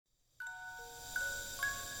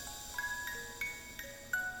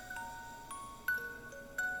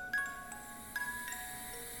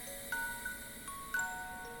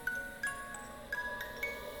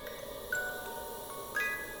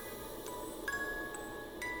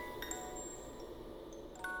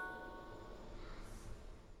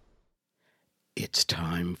It's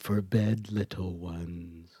time for bed, little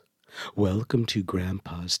ones. Welcome to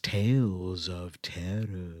Grandpa's Tales of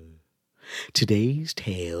Terror. Today's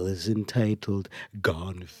tale is entitled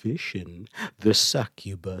Gone Fishin', the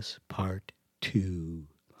Succubus Part 2.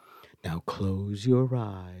 Now close your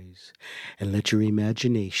eyes and let your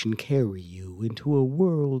imagination carry you into a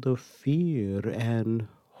world of fear and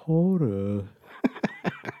horror.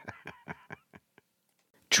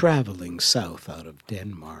 Traveling south out of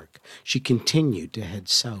Denmark, she continued to head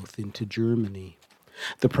south into Germany.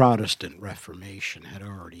 The Protestant Reformation had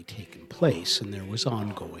already taken place, and there was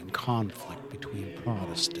ongoing conflict between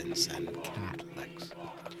Protestants and Catholics.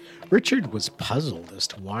 Richard was puzzled as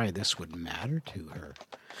to why this would matter to her.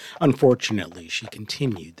 Unfortunately, she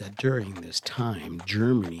continued that during this time,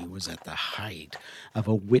 Germany was at the height of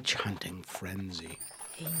a witch-hunting frenzy.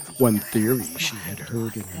 One theory she had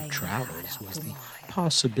heard in her travels was the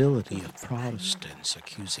possibility of Protestants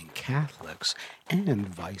accusing Catholics and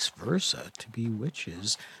vice versa to be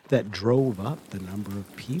witches that drove up the number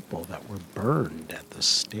of people that were burned at the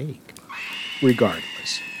stake.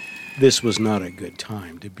 Regardless, this was not a good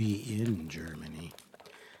time to be in Germany.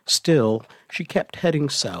 Still, she kept heading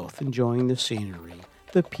south, enjoying the scenery,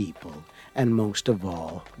 the people, and most of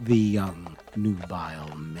all, the young,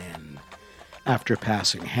 nubile men. After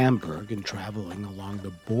passing Hamburg and traveling along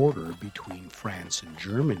the border between France and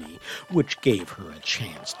Germany, which gave her a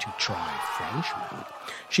chance to try Frenchmen,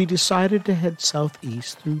 she decided to head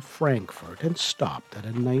southeast through Frankfurt and stopped at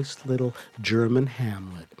a nice little German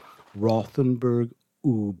hamlet, Rothenburg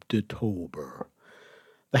ob der Tauber.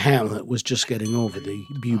 The hamlet was just getting over the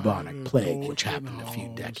bubonic plague, which happened a few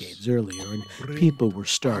decades earlier, and people were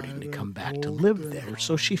starting to come back to live there,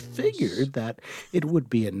 so she figured that it would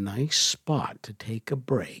be a nice spot to take a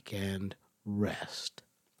break and rest.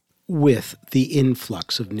 With the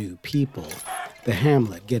influx of new people, the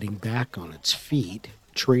hamlet getting back on its feet,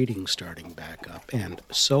 trading starting back up, and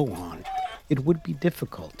so on, it would be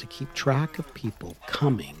difficult to keep track of people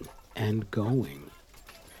coming and going.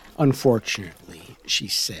 Unfortunately, she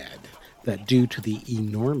said that due to the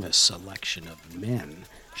enormous selection of men,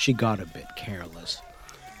 she got a bit careless.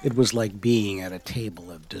 It was like being at a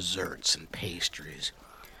table of desserts and pastries.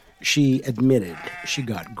 She admitted she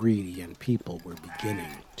got greedy and people were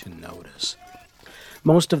beginning to notice.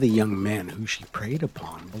 Most of the young men who she preyed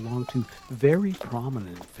upon belonged to very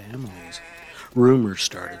prominent families. Rumors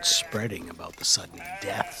started spreading about the sudden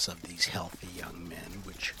deaths of these healthy young men,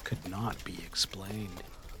 which could not be explained.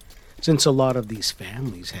 Since a lot of these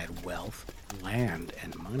families had wealth, land,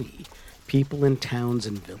 and money, people in towns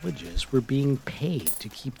and villages were being paid to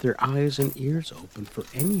keep their eyes and ears open for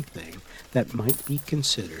anything that might be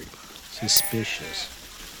considered suspicious.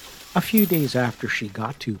 A few days after she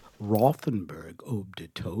got to Rothenburg ob der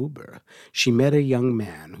Tauber, she met a young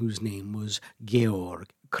man whose name was Georg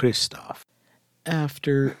Christoph.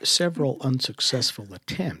 After several unsuccessful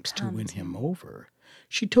attempts to win him over,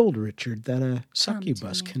 she told Richard that a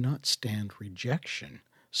succubus cannot stand rejection,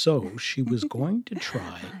 so she was going to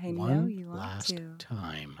try one last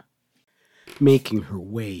time. Making her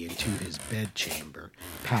way into his bedchamber,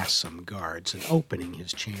 past some guards, and opening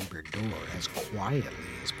his chamber door as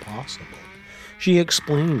quietly as possible, she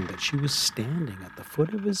explained that she was standing at the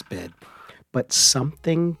foot of his bed, but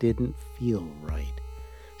something didn't feel right.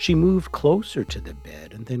 She moved closer to the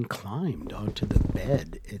bed and then climbed onto the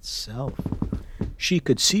bed itself. She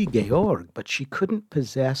could see Georg, but she couldn't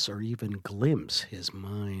possess or even glimpse his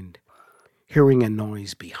mind. Hearing a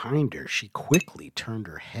noise behind her, she quickly turned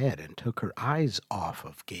her head and took her eyes off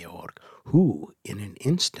of Georg, who, in an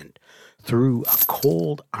instant, threw a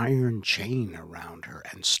cold iron chain around her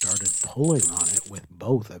and started pulling on it with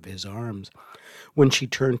both of his arms. When she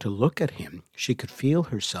turned to look at him, she could feel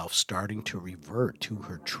herself starting to revert to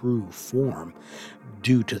her true form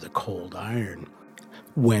due to the cold iron,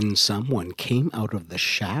 when someone came out of the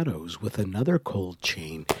shadows with another cold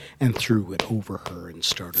chain and threw it over her and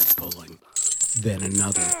started pulling. Then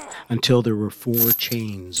another, until there were 4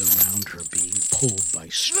 chains around her being pulled by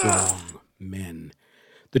strong men.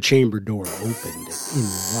 The chamber door opened and in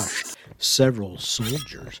rushed several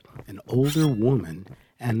soldiers, an older woman,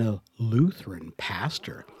 and a Lutheran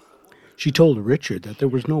pastor. She told Richard that there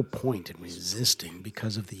was no point in resisting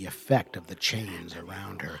because of the effect of the chains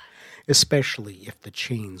around her, especially if the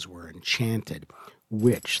chains were enchanted,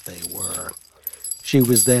 which they were. She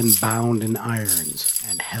was then bound in irons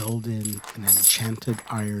and held in an enchanted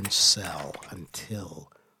iron cell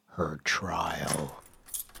until her trial.